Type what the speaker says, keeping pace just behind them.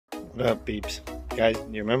What up, peeps? Guys,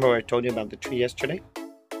 you remember what I told you about the tree yesterday?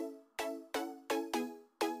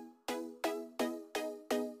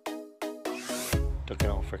 Took it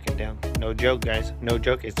all freaking down. No joke, guys. No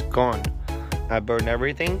joke. It's gone. I burned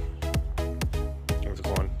everything. It's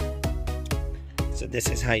gone. So this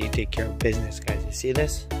is how you take care of business, guys. You see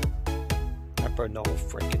this? I burned the whole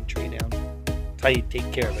freaking tree down. That's how you take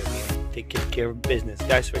care of it, man. Take care of business.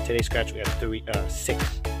 Guys, for today's scratch, we got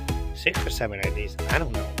six or seven IDs. I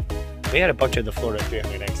don't know. We had a bunch of the Florida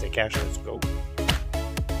 300X at cash. Let's go.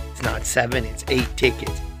 It's not 7, it's 8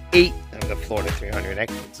 tickets. 8 of the Florida 300X.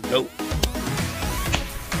 Let's go.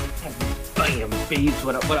 Bam, babes.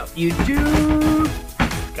 What up, YouTube?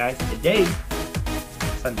 Guys, today,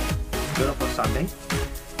 Sunday. Beautiful Sunday.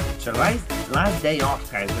 So last day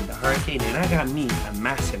off, guys, with the hurricane, and I got me a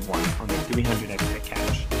massive one on the 300X at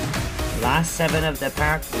cash. Last 7 of the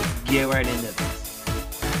pack, let's get right into this.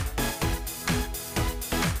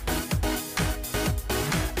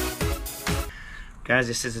 Guys,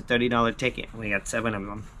 this is a $30 ticket. We got 7 of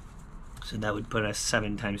them. So that would put us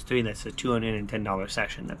 7 times 3. That's a $210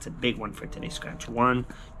 session. That's a big one for today's scratch. 1,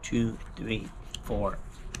 2, 3, 4,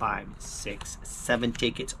 5, 6, 7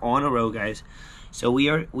 tickets on a row, guys. So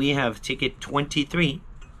we have ticket 23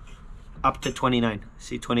 up to 29.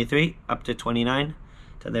 See 23 up to 29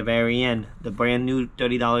 to the very end. The brand new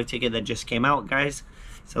 $30 ticket that just came out, guys.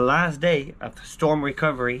 It's the last day of storm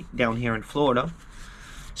recovery down here in Florida.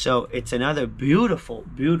 So it's another beautiful,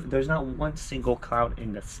 there's not one single cloud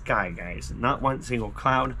in the sky, guys. Not one single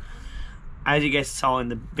cloud. As you guys saw in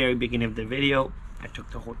the very beginning of the video, I took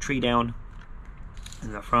the whole tree down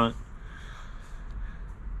in the front.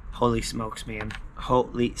 Holy smokes, man.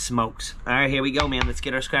 Holy smokes. Alright, here we go, man. Let's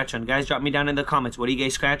get our scratch on. Guys, drop me down in the comments. What are you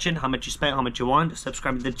guys scratching? How much you spent? How much you won?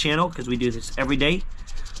 Subscribe to the channel because we do this every day.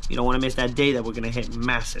 You don't want to miss that day that we're going to hit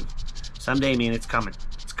massive. Someday, man, it's coming.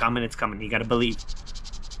 It's coming, it's coming. You got to believe.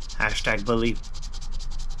 Hashtag believe.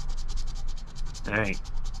 Alright.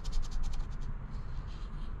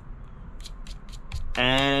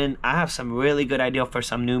 And I have some really good idea for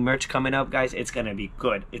some new merch coming up, guys. It's going to be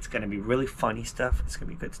good. It's going to be really funny stuff. It's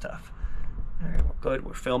going to be good stuff. Alright, we're good.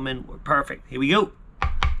 We're filming. We're perfect. Here we go.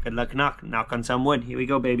 Good luck, knock. Knock on some wood. Here we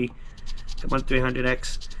go, baby. Come on,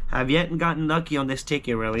 300X. Have yet gotten lucky on this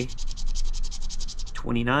ticket, really.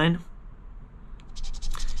 29.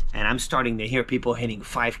 And I'm starting to hear people hitting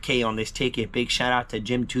 5K on this ticket. Big shout out to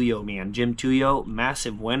Jim Tuyo, man. Jim Tuyo,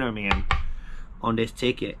 massive winner, man, on this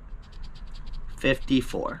ticket.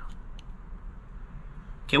 54.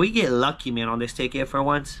 Can we get lucky, man, on this ticket for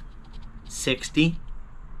once? 60.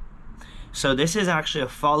 So this is actually a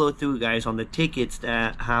follow through, guys, on the tickets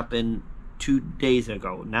that happened 2 days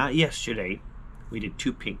ago. Not yesterday. We did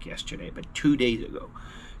 2 pink yesterday, but 2 days ago.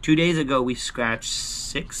 2 days ago, we scratched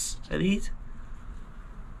 6 of these.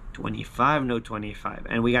 25, no 25,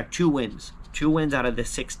 and we got 2 wins. 2 wins out of the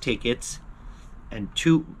 6 tickets, and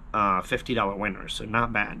 2 $50 winners. So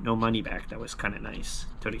not bad. No money back. That was kind of nice.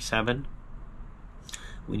 37.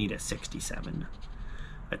 We need a 67.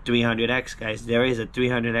 A 300X, guys. There is a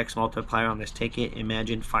 300X multiplier on this ticket.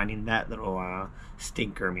 Imagine finding that little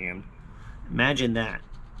stinker, man. Imagine that.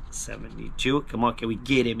 72. Come on, can we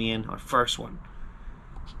get it, man? Our first one.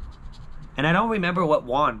 And I don't remember what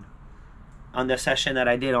won on the session that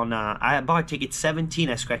I did on, I bought ticket 17.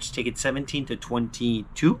 I scratched ticket 17 to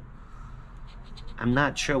 22. I'm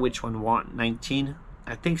not sure which one won. 19.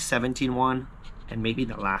 I think 17 won. And maybe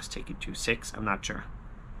the last ticket too. 6. I'm not sure.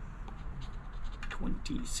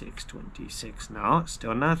 26. 26. No,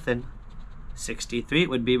 still nothing. 63. It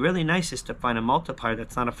would be really nicest to find a multiplier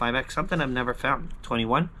that's not a 5X. Something I've never found.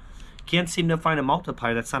 21. Can't seem to find a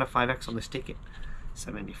multiplier that's not a 5X on this ticket.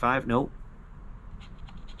 75. Nope.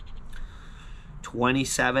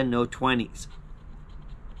 27, no 20s.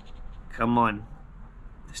 Come on.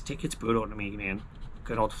 This ticket's brutal to me, man.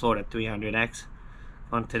 Good old Florida 300X.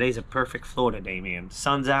 On today's a perfect Florida day, man.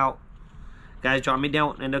 Sun's out. Guys, drop me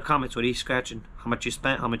down in the comments what are you scratching. How much you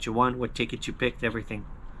spent, how much you won, what ticket you picked, everything.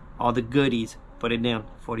 All the goodies. Put it down.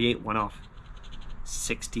 48, 1 off.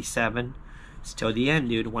 67. It's till the end,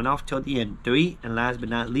 dude. 1 off till the end. 3, and last but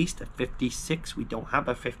not least, a 56. We don't have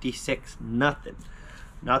a 56. Nothing.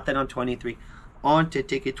 Nothing on 23. On to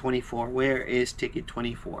ticket 24. Where is ticket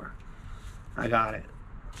 24? I got it.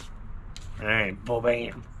 Alright,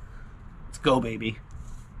 bam. Let's go, baby.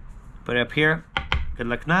 Put it up here. Good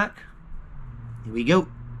luck, knock. Here we go.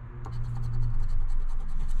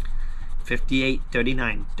 58,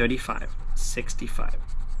 39, 35, 65,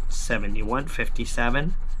 71,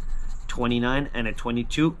 57, 29, and a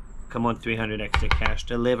 22. Come on, 300X to cash.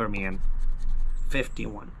 Deliver, man.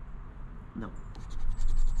 51. No.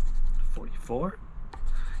 44.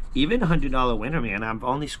 Even $100 winner, man, I've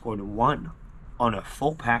only scored 1 on a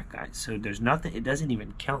full pack, guys. So there's nothing, it doesn't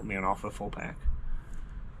even count, man, off a full pack.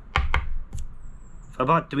 If I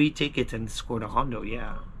bought 3 tickets and scored a hundo,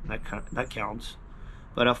 yeah, that counts.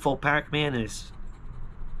 But a full pack, man, is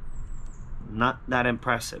not that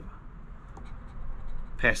impressive.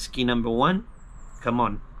 Pesky number 1. Come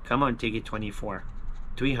on, ticket 24.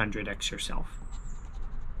 300x yourself.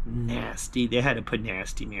 Nasty. They had to put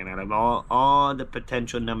nasty, man. Out of all the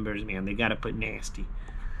potential numbers, man, they got to put nasty.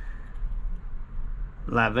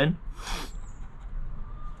 11.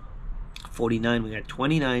 49. We got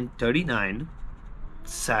 29, 39,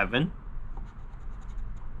 7.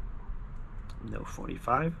 No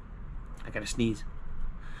 45. I gotta sneeze.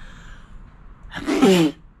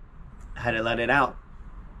 I had to let it out.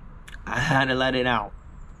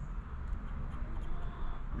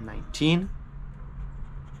 19.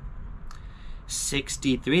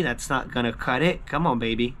 63. That's not gonna cut it. Come on,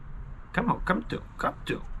 baby. Come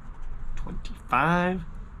through. 25.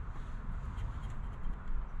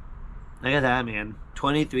 Look at that, man.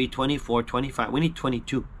 23, 24, 25. We need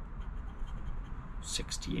 22.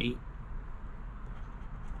 68.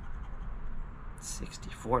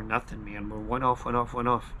 64. Nothing, man. We're one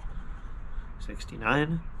off.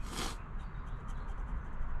 69.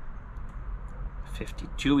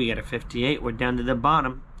 52. We got a 58. We're down to the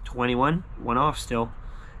bottom. 21. 1 off still.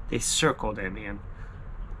 They circled it, man.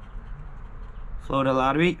 Florida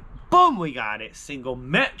Lottery. Boom! We got it. Single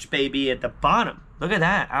match, baby, at the bottom. Look at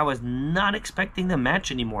that. I was not expecting the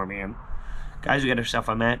match anymore, man. Guys, we got ourselves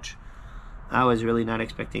a match. I was really not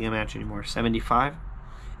expecting a match anymore. 75.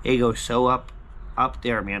 It goes so up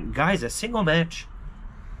there, man. Guys, a single match.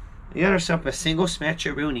 We got ourselves a single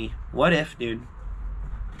smatcheroonie. What if, dude?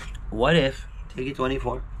 What if? Take it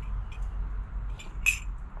 24.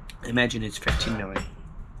 Imagine it's 15 million.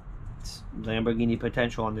 It's Lamborghini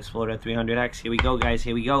potential on this Florida 300X. Here we go, guys.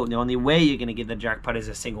 Here we go. The only way you're going to get the jackpot is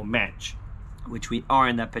a single match, which we are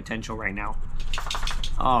in that potential right now.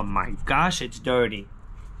 Oh my gosh, it's dirty.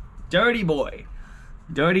 Dirty boy.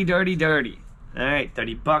 Dirty. All right,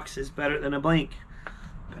 30 bucks is better than a blank.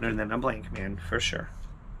 Better than a blank, man, for sure.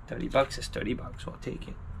 30 bucks is 30 bucks. We'll take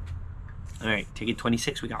it. All right, ticket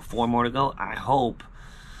 26. We got 4 more to go. I hope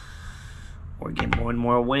we're getting one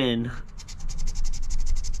more win.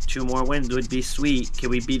 2 more wins would be sweet. Can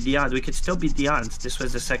we beat the odds? We could still beat the odds. This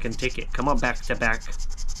was the second ticket. Come on, back to back.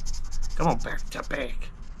 Come on, back to back.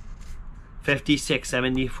 56,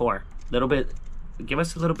 74. Little bit. Give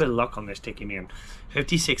us a little bit of luck on this ticket, man.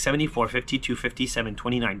 56, 74, 52, 57,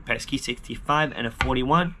 29. Pesky 65 and a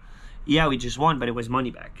 41. Yeah, we just won, but it was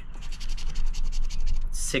money back.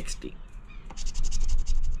 60.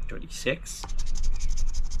 36.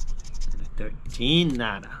 And a 13.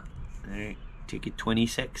 Nada. Alright. Ticket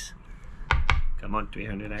 26. Come on,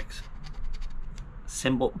 300x.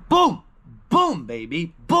 Symbol. Boom! Boom,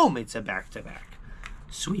 baby. Boom! It's a back-to-back.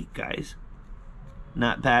 Sweet, guys.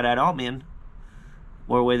 Not bad at all, man.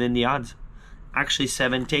 We're within the odds. Actually,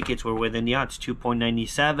 7 tickets were within the odds.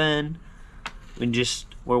 2.97.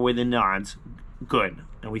 We're within the odds. Good.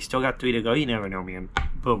 And we still got 3 to go. You never know, man.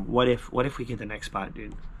 Boom. What if we get the next spot,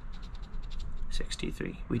 dude?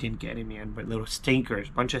 63. We didn't get it, man. But little stinkers.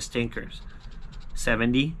 Bunch of stinkers.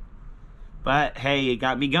 70. But, hey, it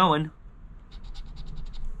got me going.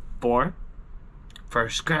 4.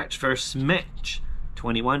 First scratch. First smitch.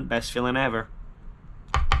 21. Best feeling ever.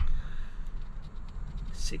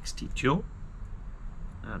 62.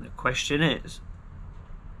 Now the question is,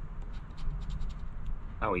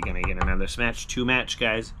 are we going to get another smash? 2 match,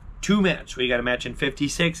 guys. 2 match. We got a match in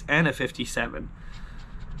 56 and a 57.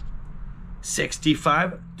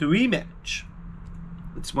 65. 3 match.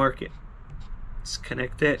 Let's mark it. Let's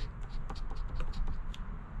connect it.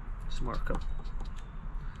 Let's mark them.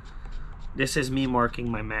 This is me marking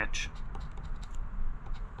my match.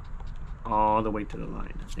 All the way to the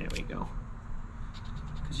line. There we go.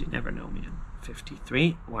 Because you never know, man.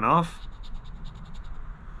 53. 1 off.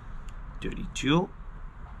 32.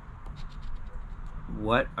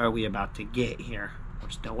 What are we about to get here? We're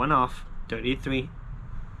still 1 off. 33.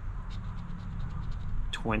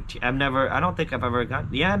 20. I don't think I've ever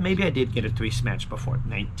gotten. Yeah, maybe I did get a 3 smash before.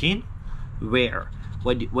 19. Rare.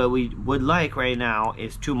 What we would like right now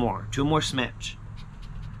is 2 more. 2 more smash.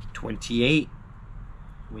 28.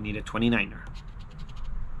 We need a 29er.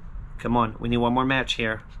 Come on. We need 1 more match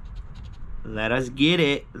here. Let us get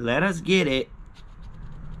it. Let us get it.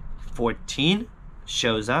 14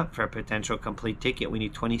 shows up for a potential complete ticket. We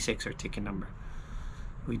need 26 or ticket number.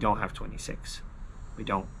 We don't have 26. We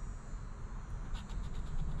don't.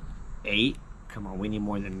 8. Come on, we need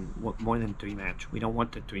more than 3 match. We don't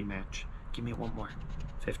want the 3 match. Give me 1 more.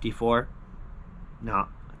 54. No,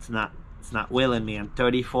 it's not. It's not willing, man.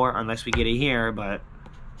 34, unless we get it here, but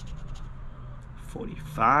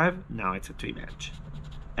 45. No, it's a 3-match.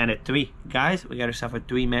 And a 3. Guys, we got ourselves a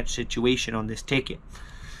 3-match situation on this ticket.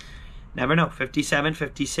 Never know. 57,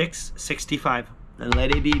 56, 65. And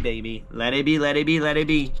let it be, baby. Let it be, let it be, let it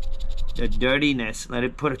be. The dirtiness. Let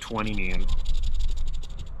it put a 20, man.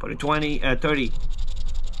 Put a 20, 30.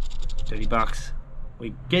 30 bucks.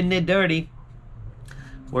 We're getting it dirty.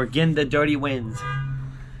 We're getting the dirty wins.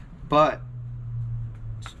 But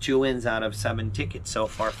it's 2 wins out of 7 tickets so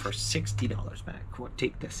far for $60 back. We'll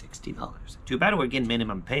take the $60. Too bad we're getting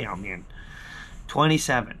minimum payout, man.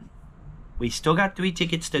 27. We still got 3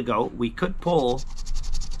 tickets to go. We could pull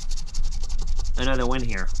another win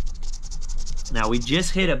here. Now, we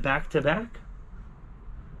just hit a back-to-back.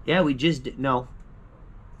 Yeah, we just did. No.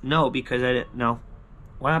 No, because I didn't. No.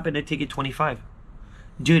 What happened to ticket 25?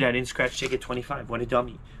 Dude, I didn't scratch ticket 25. What a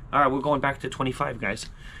dummy. Alright, we're going back to 25, guys.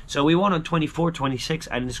 So we won on 24, 26.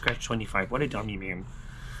 I didn't scratch 25. What a dummy, man.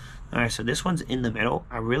 Alright, so this one's in the middle.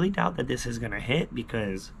 I really doubt that this is going to hit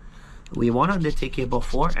because we won on the ticket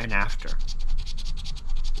before and after.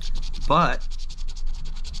 But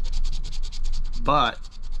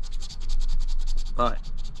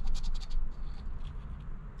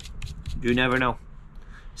you never know.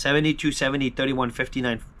 72, 70, 31,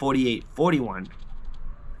 59, 48, 41.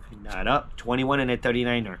 That up. 21 and a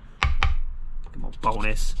 39er. Come on,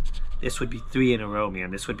 bonus. This would be 3 in a row,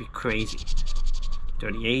 man. This would be crazy.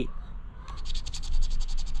 38.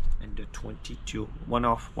 And the 22. One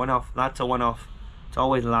off. One off. Lots of one off. It's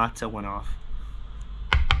always lots of one off.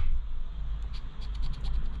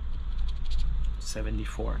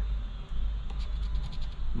 74.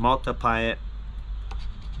 Multiply it.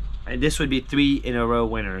 And this would be 3 in a row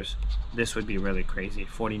winners. This would be really crazy.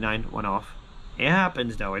 49. One off. It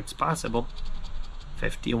happens though, it's possible.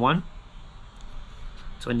 51.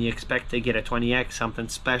 It's when you expect to get a 20x, something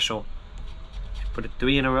special. Put a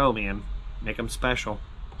 3 in a row, man. Make them special.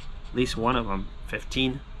 At least one of them.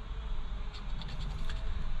 15.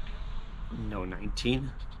 No,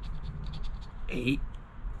 19. 8.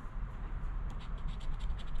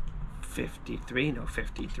 53. No,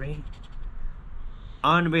 53.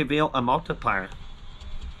 Unreveal a multiplier.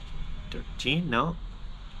 13. No.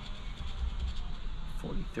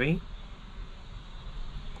 43.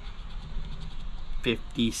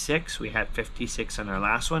 56. We had 56 on our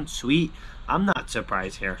last one. Sweet. I'm not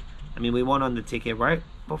surprised here. I mean, we won on the ticket right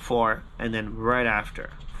before and then right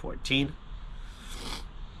after. 14.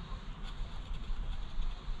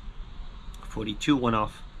 42. One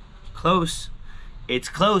off. Close. It's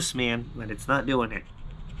close, man, but it's not doing it.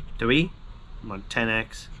 3. I'm on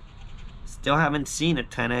 10x. Still haven't seen a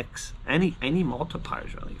 10x. Any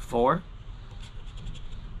multipliers, really. 4.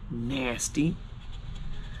 Nasty.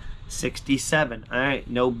 67. Alright,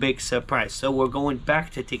 no big surprise. So we're going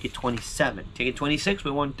back to ticket 27. Ticket 26,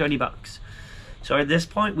 we won 30 bucks. So at this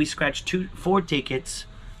point, we scratched 4 tickets,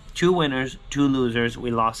 2 winners, 2 losers.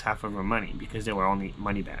 We lost half of our money because they were only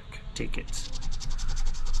money back tickets.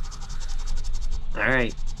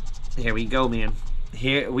 Alright, here we go, man.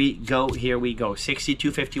 Here we go, here we go.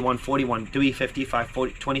 62, 51, 41, 3, 55,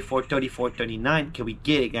 40, 24, 34, 39. Can we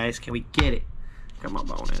get it, guys? Can we get it? Come on,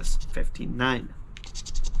 bonus. 59.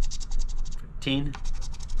 15.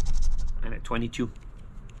 And at 22.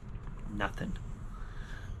 Nothing.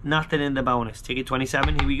 Nothing in the bonus. Ticket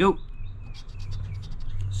 27. Here we go.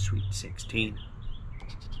 Sweet 16.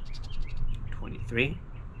 23.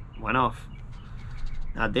 One off.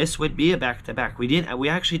 Now this would be a back-to-back. We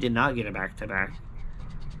actually did not get a back-to-back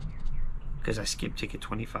because I skipped ticket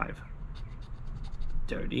 25.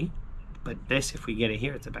 30. But this, if we get it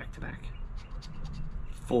here, it's a back-to-back.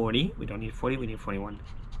 40. We don't need 40. We need 41.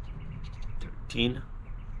 13.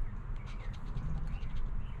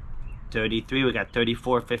 33. We got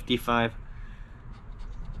 34, 55,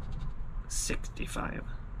 65.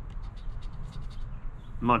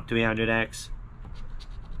 I'm on 300x.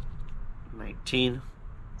 19.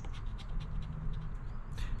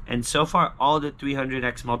 And so far, all the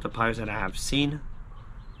 300x multipliers that I have seen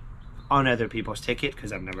on other people's ticket,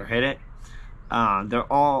 because I've never hit it,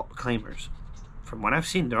 they're all claimers. From what I've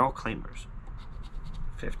seen, they're all claimers.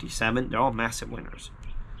 57, they're all massive winners.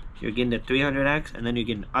 You're getting the 300x, and then you're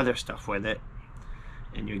getting other stuff with it.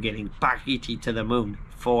 And you're getting Pakiti to the moon.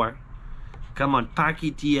 4. Come on,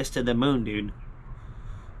 Pakiti is to the moon, dude.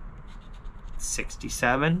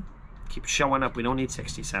 67. Keep showing up. We don't need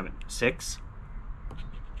 67. 6.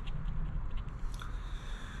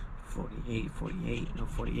 48, 48, no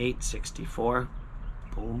 48, 64.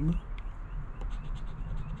 Boom.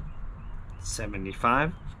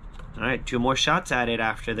 75. All right, 2 more shots at it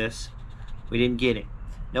after this. We didn't get it.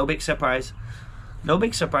 No big surprise. No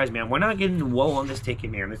big surprise, man. We're not getting whoa on this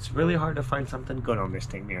ticket, man. It's really hard to find something good on this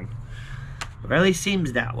thing, man. It really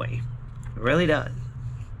seems that way. It really does.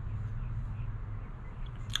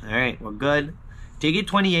 All right, we're good. Ticket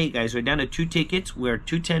 28, guys. We're down to 2 tickets. We're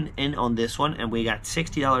 210 in on this one, and we got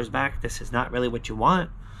 $60 back. This is not really what you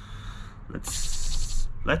want. Let's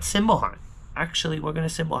symbol hunt. Actually, we're gonna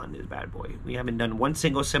symbol hunt this bad boy. We haven't done one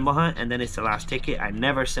single symbol hunt, and then it's the last ticket. I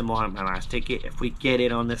never symbol hunt my last ticket. If we get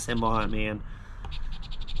it on the symbol hunt, man,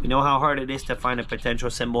 we know how hard it is to find a potential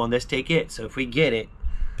symbol on this ticket. So if we get it,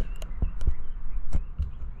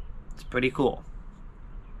 it's pretty cool.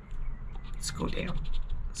 Let's go down.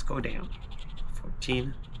 Let's go down.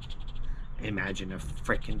 14. Imagine a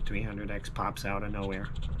freaking 300x pops out of nowhere.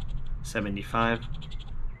 75.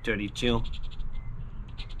 32.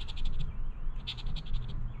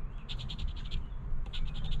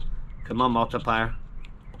 Come on, multiplier.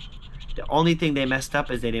 The only thing they messed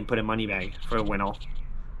up is they didn't put a money bag for a win-all.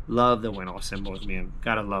 Love the win-all symbols, man.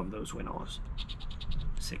 Gotta love those win-alls.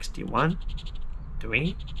 61.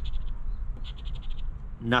 3.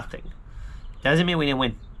 Nothing. Doesn't mean we didn't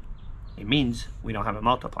win. It means we don't have a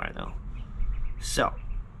multiplier, though. So,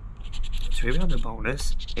 let's reveal the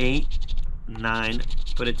bonus. 8, 9,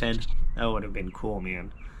 put a 10. That would have been cool,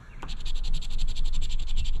 man.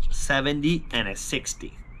 70 and a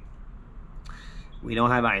 60. We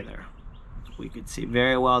don't have either. We could see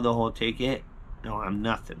very well the whole ticket. No, I'm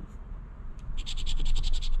nothing.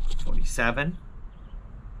 47.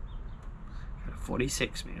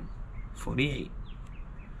 46, man. 48.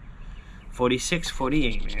 46,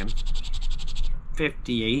 48, man.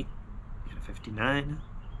 58. 59.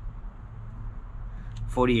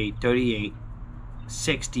 48, 38.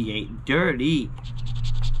 68. Dirty.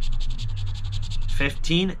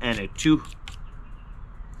 15 and a 2.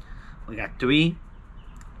 We got 3.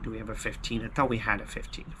 Do we have a 15? I thought we had a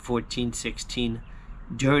 15. 14, 16.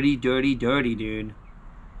 Dirty, dirty, dirty, dude.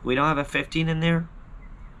 We don't have a 15 in there?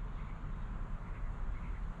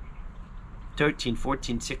 13,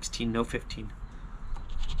 14, 16, no 15.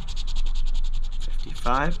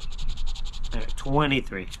 55. And a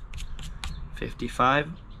 23. 55.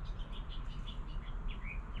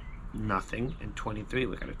 Nothing. And 23.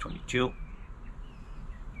 We got a 22.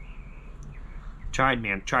 Tried,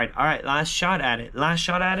 man. Tried. Alright, last shot at it. Last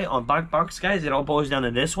shot at it on Black Box, guys. It all boils down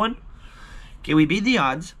to this one. Okay, we beat the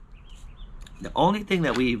odds. The only thing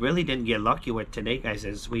that we really didn't get lucky with today, guys,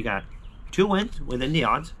 is we got 2 wins within the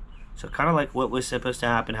odds. So kind of like what was supposed to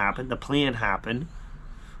happen happened. The plan happened.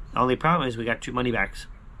 The only problem is we got 2 money backs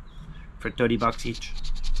for 30 bucks each.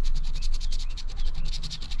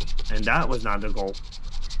 And that was not the goal.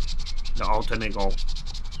 The ultimate goal.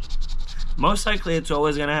 Most likely it's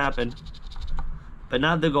always going to happen. But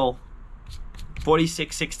not the goal.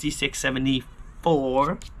 46, 66,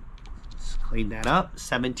 74. Let's clean that up.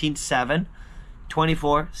 17, 7.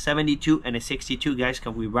 24, 72, and a 62. Guys,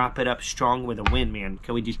 can we wrap it up strong with a win, man?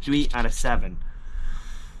 Can we do 3 out of 7?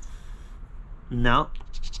 No.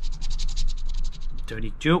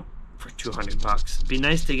 32 for 200 bucks. It'd be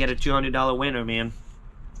nice to get a $200 winner, man.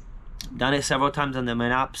 Done it several times on the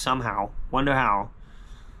Monop somehow. Wonder how.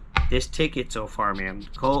 This ticket so far, man.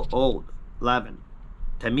 Cold, old, 11.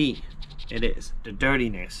 To me, it is. The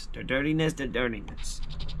dirtiness. The dirtiness, the dirtiness.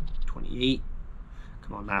 28.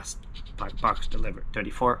 Come on, last Black Box delivered.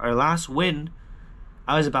 34. Our last win,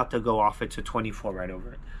 I was about to go off it to 24 right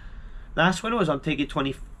over it. Last win was on ticket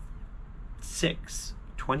 26.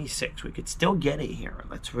 26. We could still get it here.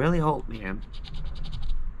 Let's really hope, man.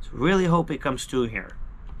 Let's really hope it comes through here.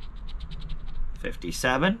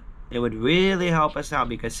 57. It would really help us out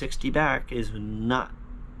because 60 back is not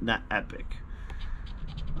that epic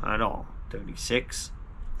at all. 36.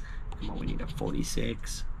 Come on, we need a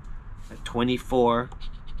 46. A 24.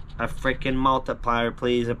 A freaking multiplier,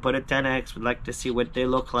 please. I put a 10x. Would like to see what they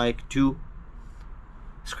look like. 2.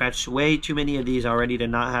 Scratched way too many of these already to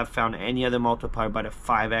not have found any other multiplier but a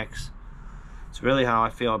 5x. It's really how I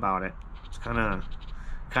feel about it. It's kind of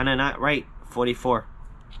not right. 44.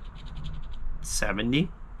 70.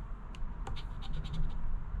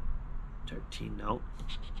 13, no.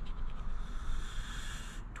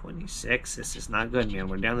 26. This is not good, man.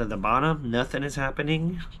 We're down to the bottom. Nothing is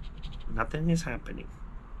happening. Nothing is happening.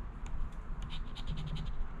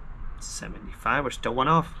 75. We're still 1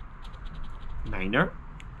 off. 9er.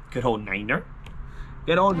 Good old 9er.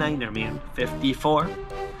 Good old 9er, man. 54.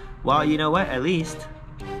 Well, you know what? At least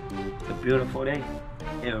it's a beautiful day.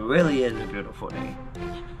 It really is a beautiful day.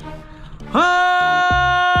 Holy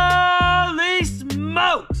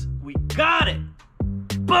smokes! We got it!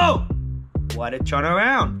 Boom! What a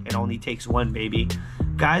turnaround. It only takes one, baby.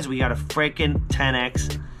 Guys, we got a freaking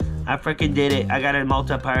 10x. I freaking did it. I got a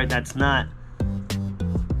multiplier that's not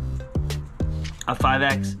a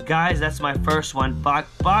 5x. Guys, that's my first one.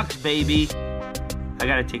 Box, baby. I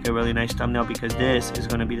gotta take a really nice thumbnail because this is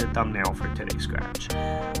gonna be the thumbnail for today's scratch.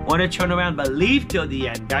 What a turnaround. Believe till the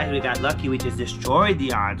end. Guys, we got lucky. We just destroyed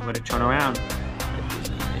the odds. What a turnaround.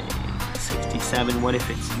 67. What if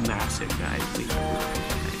it's massive, guys? We got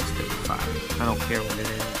 35. I don't care what it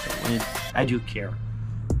is to win. I do care.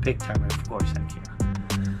 Big time, of course I care.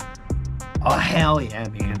 Oh, hell yeah,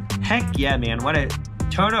 man. Heck yeah, man. What a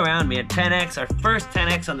turnaround, man. 10x. Our first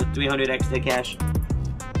 10x on the 300x to cash.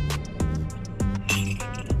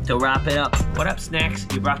 To wrap it up. What up, Snacks?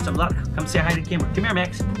 You brought some luck. Come say hi to the camera. Come here,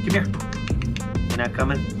 Max. Come here. You're not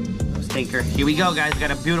coming? No stinker. Here we go, guys. Got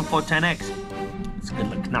a beautiful 10x. It's good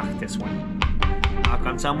luck. Knock this one. Knock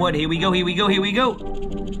on some wood. Here we go. Here we go. Here we go.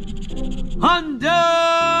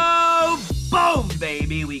 Hundo! Boom,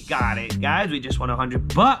 baby. We got it. Guys, we just won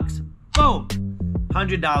 $100. Boom.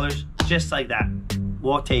 $100. Just like that.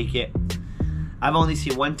 We'll take it. I've only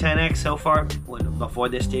seen one 10x so far before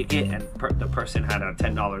this ticket, and the person had a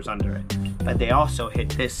 $10 under it. But they also hit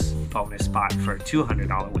this bonus spot for a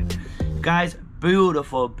 $200 win. Guys,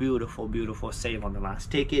 beautiful, beautiful, beautiful save on the last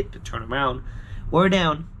ticket to turn around. We're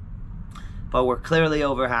down, but we're clearly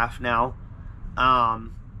over half now. Guys,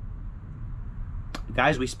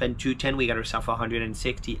 we spent $210. We got ourselves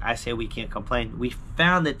 160. I say we can't complain. We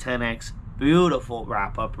found the 10x. Beautiful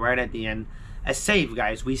wrap up right at the end. A save,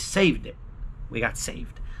 guys. We saved it. We got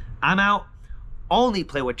saved. I'm out. Only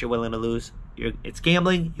play what you're willing to lose. It's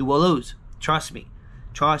gambling. You will lose. Trust me.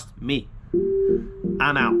 Trust me.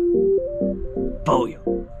 I'm out. Booyah.